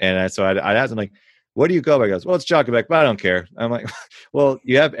Jakubek. And so I'd ask him like, "What do you go by?" He goes, "Well, it's Jakubek, but I don't care." I'm like, "Well,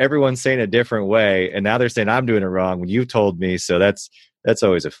 you have everyone saying a different way, and now they're saying I'm doing it wrong when you told me." So that's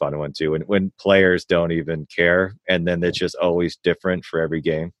always a fun one too. When players don't even care, and then it's just always different for every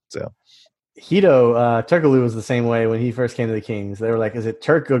game. So. Hito Turkoglu was the same way when he first came to the Kings. They were like, "Is it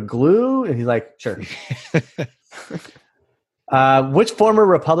Turkoglu?" And he's like, "Sure." Which former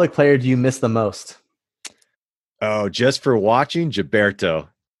Republic player do you miss the most? Oh, just for watching Gilberto.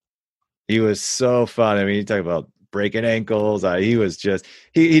 He was so fun. I mean, you talk about breaking ankles. He was just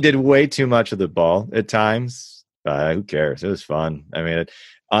he did way too much of the ball at times. Who cares? It was fun. I mean,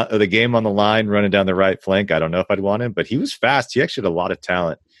 the game on the line, running down the right flank. I don't know if I'd want him, but he was fast. He actually had a lot of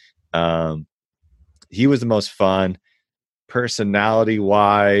talent. He was the most fun, personality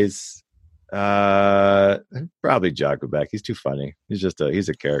wise. Probably Jakubek. He's too funny. He's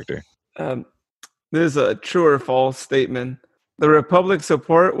a character. This is a true or false statement. The Republic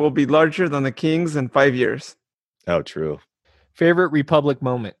support will be larger than the Kings in 5 years. Oh, true. Favorite Republic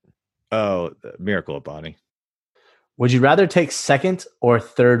moment? Oh, the Miracle of Bonnie. Would you rather take second or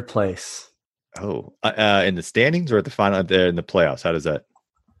third place? Oh, in the standings or at the final in the playoffs? How does that?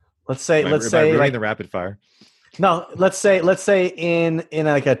 Let's say like the rapid fire. No, let's say in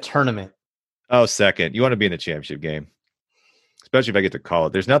like a tournament. Oh, second. You want to be in the championship game, especially if I get to call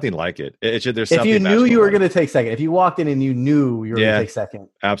it. There's nothing like it. There's if you knew you were going to take second, if you walked in and you knew you were going to take second,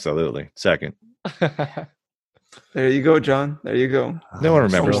 absolutely second. There you go, John. There you go. No one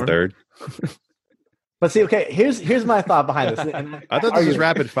remembers third. But see, okay, here's my thought behind this. And I thought this was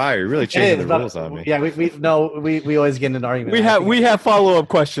rapid fire. You're really changing the rules on me. Yeah, we always get in an argument. We have follow-up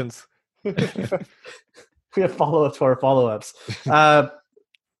questions. We have follow-ups to our follow-ups.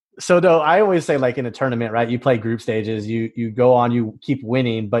 So though I always say, like in a tournament, right? You play group stages, you go on, you keep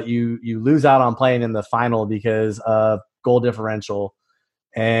winning, but you lose out on playing in the final because of goal differential,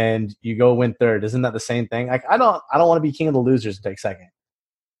 and you go win third. Isn't that the same thing? Like I don't want to be king of the losers and take second.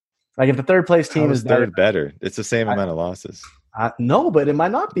 Like if the third place team is third better, it's the same amount of losses. No, but it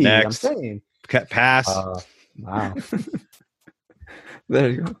might not be. Next. I'm saying pass. Wow. There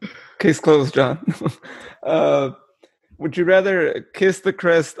you go. Case closed, John. Would you rather kiss the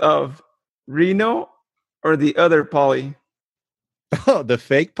crest of Reno or the other Polly? Oh, the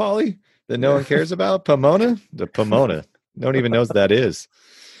fake Polly that no one cares about? Pomona? The Pomona. No one even knows what that is.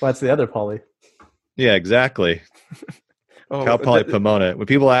 Well, that's the other Polly. Yeah, exactly. Cal Poly Pomona. When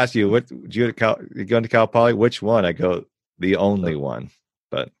people ask you, what do you go into Cal Poly? Which one? I go, the only one.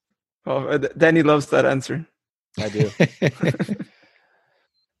 But Danny loves that answer. I do.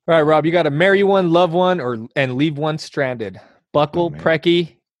 All right, Rob, you got to marry one, love one, and leave one stranded. Buckle,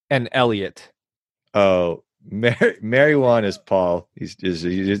 Preki, and Elliot. Oh, marry one is Paul. He's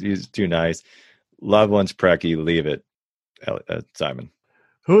too nice. Love one's Preki. Leave it, Simon.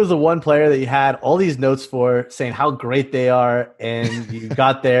 Who was the one player that you had all these notes for, saying how great they are, and you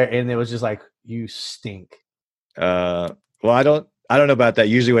got there and it was just like, you stink? Well, I don't know about that.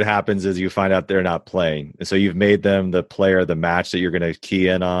 Usually what happens is you find out they're not playing. And so you've made them the player of the match that you're going to key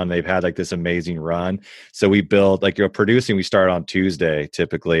in on. They've had like this amazing run. So we build, like, you're producing, we start on Tuesday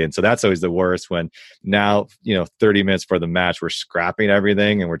typically. And so that's always the worst when now, 30 minutes for the match, we're scrapping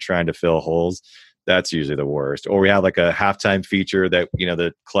everything and we're trying to fill holes. That's usually the worst. Or we have like a halftime feature that,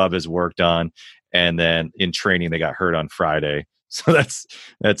 the club has worked on. And then in training, they got hurt on Friday. So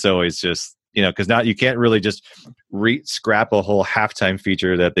that's always just, because now you can't really just scrap a whole halftime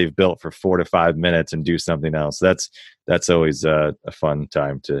feature that they've built for 4 to 5 minutes and do something else. That's always a fun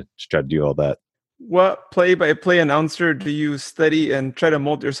time to try to do all that. What play-by-play announcer do you study and try to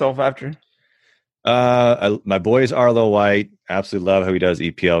mold yourself after? My boy is Arlo White. Absolutely love how he does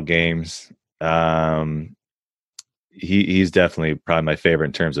EPL games. He's definitely probably my favorite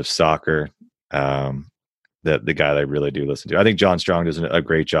in terms of soccer. The guy that I really do listen to. I think John Strong does a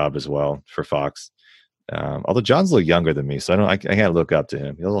great job as well for Fox. Although John's a little younger than me, so I can't look up to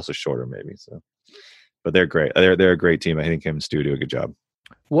him. He's also shorter, maybe. So, but they're great. They're a great team. I think him and Stu do a good job.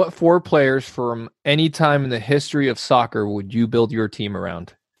 What 4 players from any time in the history of soccer would you build your team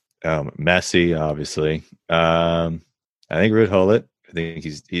around? Messi, obviously. I think Ruud Gullit. I think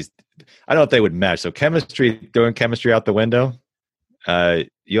he's. I don't know if they would mesh. So throwing chemistry out the window.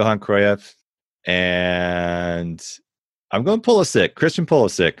 Johan Cruyff. And I'm going Pulisic, Christian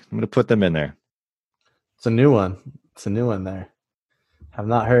Pulisic. I'm going to put them in there. It's a new one. There. Have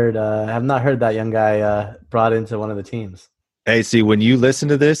not heard that young guy brought into one of the teams. Hey, see, when you listen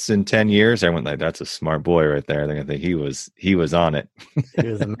to this in 10 years, everyone like, that's a smart boy right there. They're gonna think he was on it. He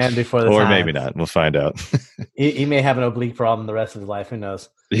was a man before the Or time. maybe not. We'll find out. He may have an oblique problem the rest of his life. Who knows?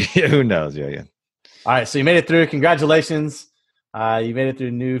 Yeah, who knows? Yeah. All right, so you made it through. Congratulations. You made it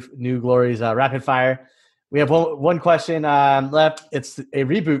through New Glory's rapid fire. We have one question left. It's a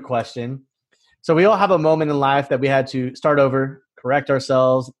reboot question. So we all have a moment in life that we had to start over, correct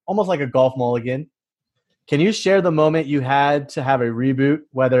ourselves, almost like a golf mulligan. Can you share the moment you had to have a reboot,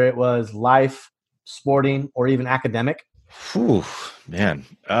 whether it was life, sporting, or even academic? Whew, man.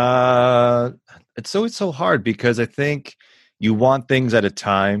 It's always so hard because I think you want things at a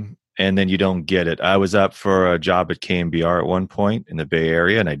time and then you don't get it. I was up for a job at KMBR at one point in the Bay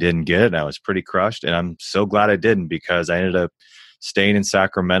Area and I didn't get it. And I was pretty crushed. And I'm so glad I didn't because I ended up staying in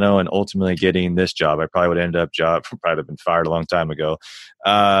Sacramento and ultimately getting this job. I probably would have ended up probably have been fired a long time ago,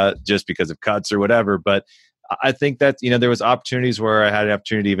 just because of cuts or whatever. But I think that, there was opportunities where I had an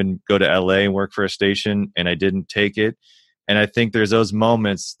opportunity to even go to LA and work for a station and I didn't take it. And I think there's those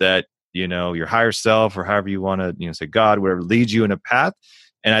moments that, your higher self or however you want to, say God, whatever leads you in a path.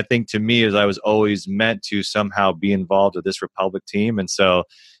 And I think to me is I was always meant to somehow be involved with this Republic team. And so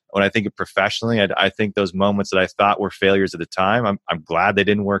when I think of professionally, I think those moments that I thought were failures at the time, I'm glad they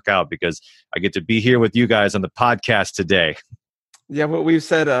didn't work out because I get to be here with you guys on the podcast today. Yeah, what we've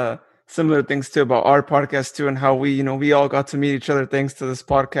said similar things too about our podcast too, and how we all got to meet each other thanks to this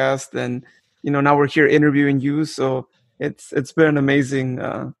podcast, and now we're here interviewing you. So it's been an amazing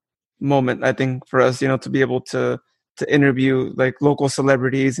moment, I think, for us, to be able to interview like local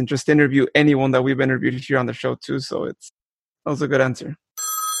celebrities and just interview anyone that we've interviewed here on the show too. So that was a good answer.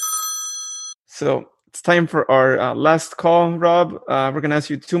 So it's time for our last call, Rob. We're going to ask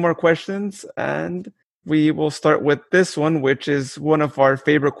you 2 more questions, and we will start with this one, which is one of our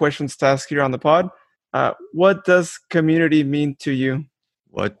favorite questions to ask here on the pod. What does community mean to you?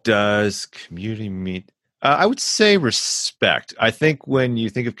 What does community mean? I would say respect. I think when you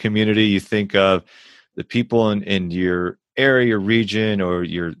think of community, you think of the people in your area, your region, or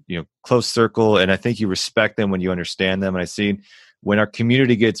your close circle, and I think you respect them when you understand them. And I see when our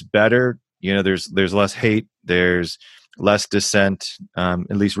community gets better, there's less hate, there's less dissent,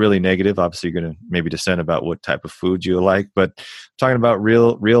 at least really negative. Obviously, you're going to maybe dissent about what type of food you like, but talking about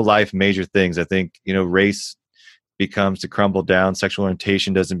real life major things, I think race becomes to crumble down. Sexual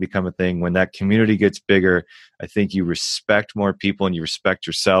orientation doesn't become a thing. When that community gets bigger, I think you respect more people and you respect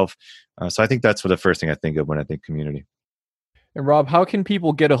yourself. So I think that's what the first thing I think of when I think community. And Rob, how can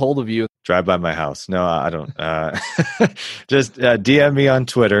people get a hold of you? Drive by my house. No, I don't. Just DM me on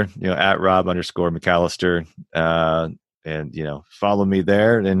Twitter, at Rob_McAllister, and follow me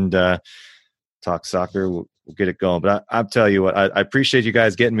there and talk soccer. We'll get it going. But I'll tell you what, I appreciate you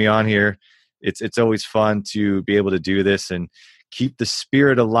guys getting me on here. It's always fun to be able to do this and keep the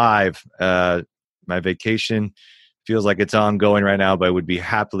spirit alive. My vacation feels like it's ongoing right now, but I would be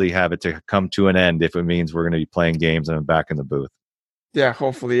happily have it to come to an end if it means we're going to be playing games and I'm back in the booth. Yeah,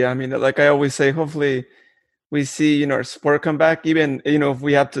 hopefully. I mean, like I always say, hopefully we see, our sport come back, even, if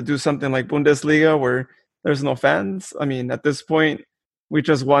we have to do something like Bundesliga where there's no fans. I mean, at this point, we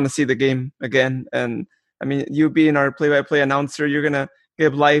just want to see the game again. And I mean, you being our play-by-play announcer, you're going to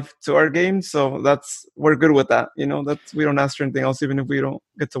give life to our game. So we're good with that. We don't ask for anything else, even if we don't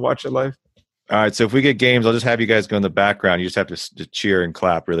get to watch it live. All right. So if we get games, I'll just have you guys go in the background. You just have to cheer and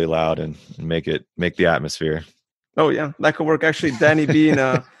clap really loud and make the atmosphere. Oh yeah, that could work. Actually, Danny being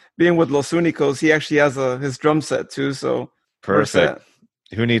with Los Unicos, he actually has his drum set too. So perfect.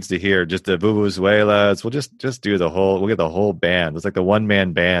 Who needs to hear just the vuvuzelas? We'll just do we'll get the whole band. It's like the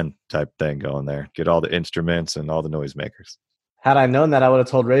one-man band type thing going there. Get all the instruments and all the noisemakers. Had I known that, I would have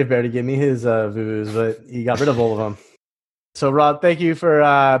told Rave Bear to give me his vuvuz, but he got rid of all of them. So, Rob, thank you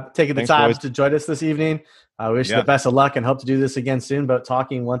for taking the time to join us this evening. I wish you the best of luck and hope to do this again soon, but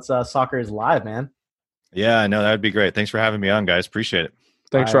talking once soccer is live, man. Yeah, I know. That would be great. Thanks for having me on, guys. Appreciate it.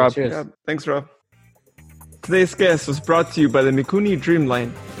 Thanks, Rob. Yeah, thanks, Rob. Today's guest was brought to you by the Mikuni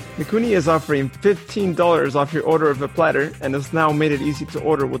Dreamline. Mikuni is offering $15 off your order of a platter and has now made it easy to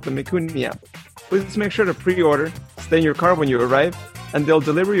order with the Mikuni app. Please make sure to pre-order, stay in your car when you arrive, and they'll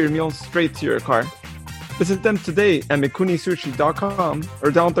deliver your meal straight to your car. Visit them today at mikunisushi.com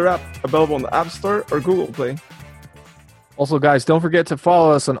or download their app, available on the App Store or Google Play. Also, guys, don't forget to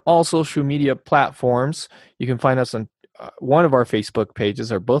follow us on all social media platforms. You can find us on one of our Facebook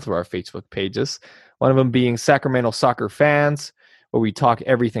pages or both of our Facebook pages, one of them being Sacramento Soccer Fans, where we talk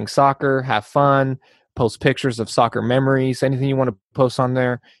everything soccer, have fun, post pictures of soccer memories. Anything you want to post on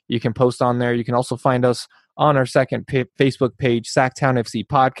there, you can post on there. You can also find us on our second Facebook page, Sacktown FC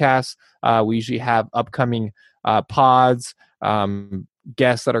Podcast. We usually have upcoming pods,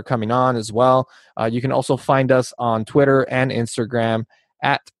 guests that are coming on as well. You can also find us on Twitter and Instagram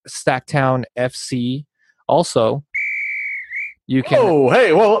at Stacktown FC. Also, you can. Oh,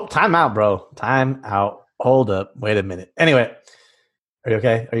 hey, well, time out, bro. Time out. Hold up. Wait a minute. Anyway, are you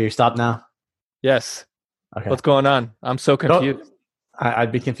okay? Are you stopped now? Yes. Okay. What's going on? I'm so confused.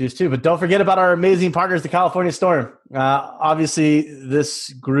 I'd be confused too, but don't forget about our amazing partners, the California Storm. Obviously,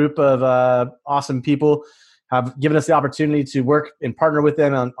 this group of awesome people have given us the opportunity to work and partner with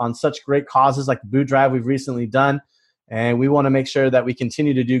them on such great causes like the boot drive we've recently done. And we want to make sure that we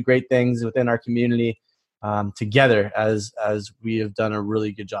continue to do great things within our community together as we have done a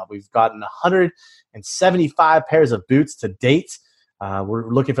really good job. We've gotten 175 pairs of boots to date. We're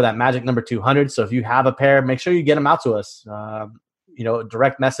looking for that magic number 200. So if you have a pair, make sure you get them out to us.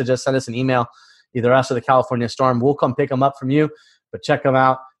 Direct message us, send us an email, either us or the California Storm. We'll come pick them up from you, but check them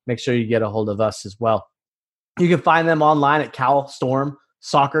out. Make sure you get a hold of us as well. You can find them online at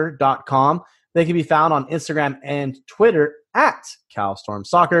calstormsoccer.com. They can be found on Instagram and Twitter at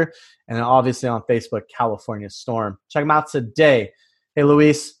calstormsoccer, and then obviously on Facebook, California Storm. Check them out today. Hey,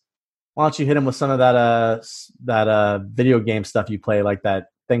 Luis, why don't you hit him with some of that video game stuff you play, like that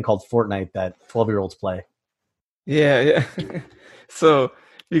thing called Fortnite that 12-year-olds play? Yeah. So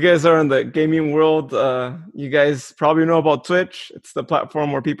you guys are in the gaming world. You guys probably know about Twitch. It's the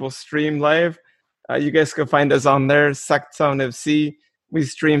platform where people stream live. You guys can find us on there, Sacktown FC. We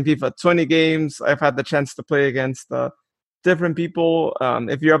stream FIFA 20 games. I've had the chance to play against different people.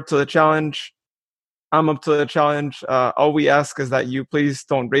 If you're up to the challenge, I'm up to the challenge. All we ask is that you please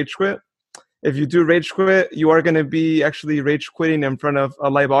don't rage quit. If you do rage quit, you are going to be actually rage quitting in front of a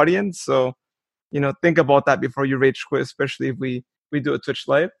live audience. So, think about that before you rage quit, especially if we do a Twitch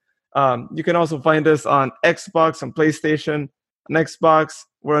live. You can also find us on Xbox and PlayStation. On Xbox,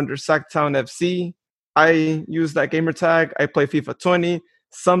 we're under Sacktown FC. I use that gamer tag. I play FIFA 20,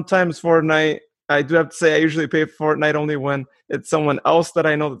 sometimes Fortnite. I do have to say I usually play Fortnite only when it's someone else that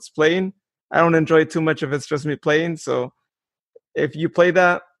I know that's playing. I don't enjoy it too much if it's just me playing. So if you play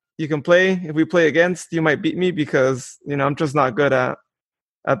that, you can play. If we play against, you might beat me because, I'm just not good at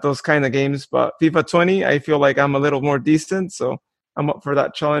those kind of games. But FIFA 20, I feel like I'm a little more decent. So I'm up for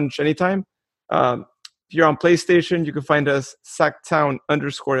that challenge anytime. If you're on PlayStation, you can find us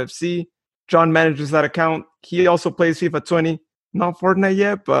Sacktown_FC. John manages that account. He also plays FIFA 20. Not Fortnite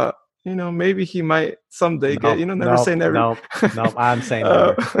yet, but maybe he might someday get. Never say never. No, I'm saying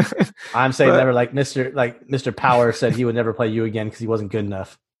never. I'm saying never. Like Mr. Power said, he would never play you again because he wasn't good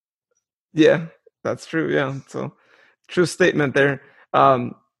enough. Yeah, that's true. Yeah, so true statement there.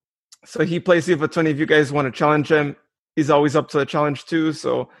 So he plays FIFA 20. If you guys want to challenge him, he's always up to the challenge too.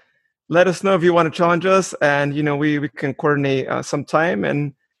 So let us know if you want to challenge us, and we can coordinate some time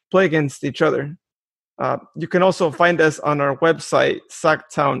and play against each other. You can also find us on our website,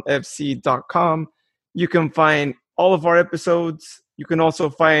 sacktownfc.com. You can find all of our episodes. You can also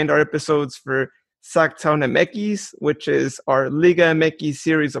find our episodes for Sacktown MX, which is our Liga MX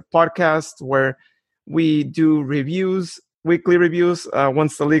series of podcasts where we do reviews, weekly reviews.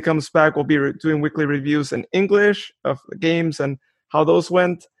 Once the league comes back, we'll be doing weekly reviews in English of the games and how those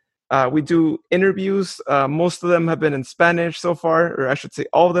went. We do interviews. Most of them have been in Spanish so far, or I should say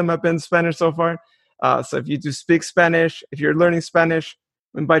all of them have been in Spanish so far. So if you do speak Spanish, if you're learning Spanish,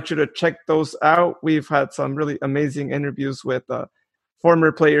 we invite you to check those out. We've had some really amazing interviews with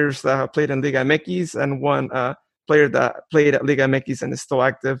former players that have played in Liga MX and one player that played at Liga MX and is still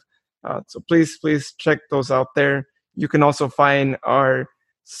active. So please check those out there. You can also find our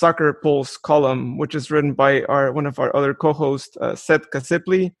Soccer Pulse column, which is written by one of our other co-hosts, Seth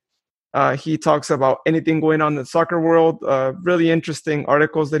Kasipli. He talks about anything going on in the soccer world, really interesting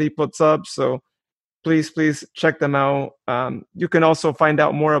articles that he puts up. So please check them out. You can also find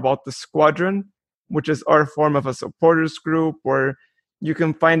out more about the Squadron, which is our form of a supporters group where you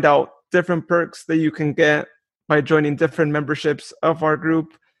can find out different perks that you can get by joining different memberships of our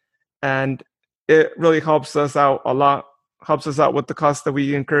group. And it really helps us out a lot, helps us out with the cost that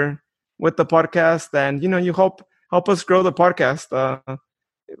we incur with the podcast. And, you help us grow the podcast a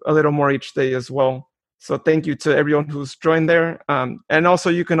little more each day as well. So thank you to everyone who's joined there. And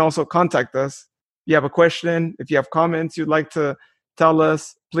also, you can also contact us. If you have a question, if you have comments you'd like to tell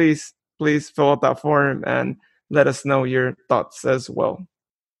us, please fill out that form and let us know your thoughts as well.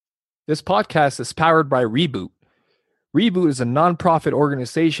 This podcast is powered by Reboot. Reboot is a nonprofit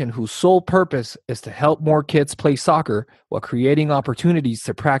organization whose sole purpose is to help more kids play soccer while creating opportunities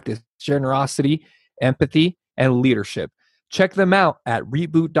to practice generosity, empathy, and leadership. Check them out at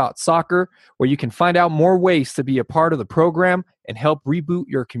reboot.soccer, where you can find out more ways to be a part of the program and help reboot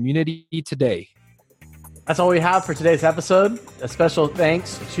your community today. That's all we have for today's episode. A special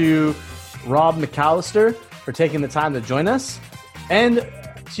thanks to Rob McAllister for taking the time to join us, and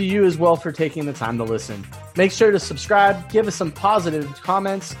to you as well for taking the time to listen. Make sure to subscribe, give us some positive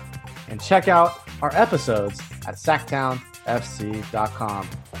comments, and check out our episodes at sacktownfc.com.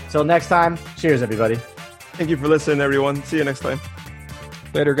 Till next time, cheers, everybody. Thank you for listening, everyone. See you next time.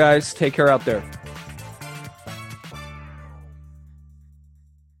 Later, guys. Take care out there.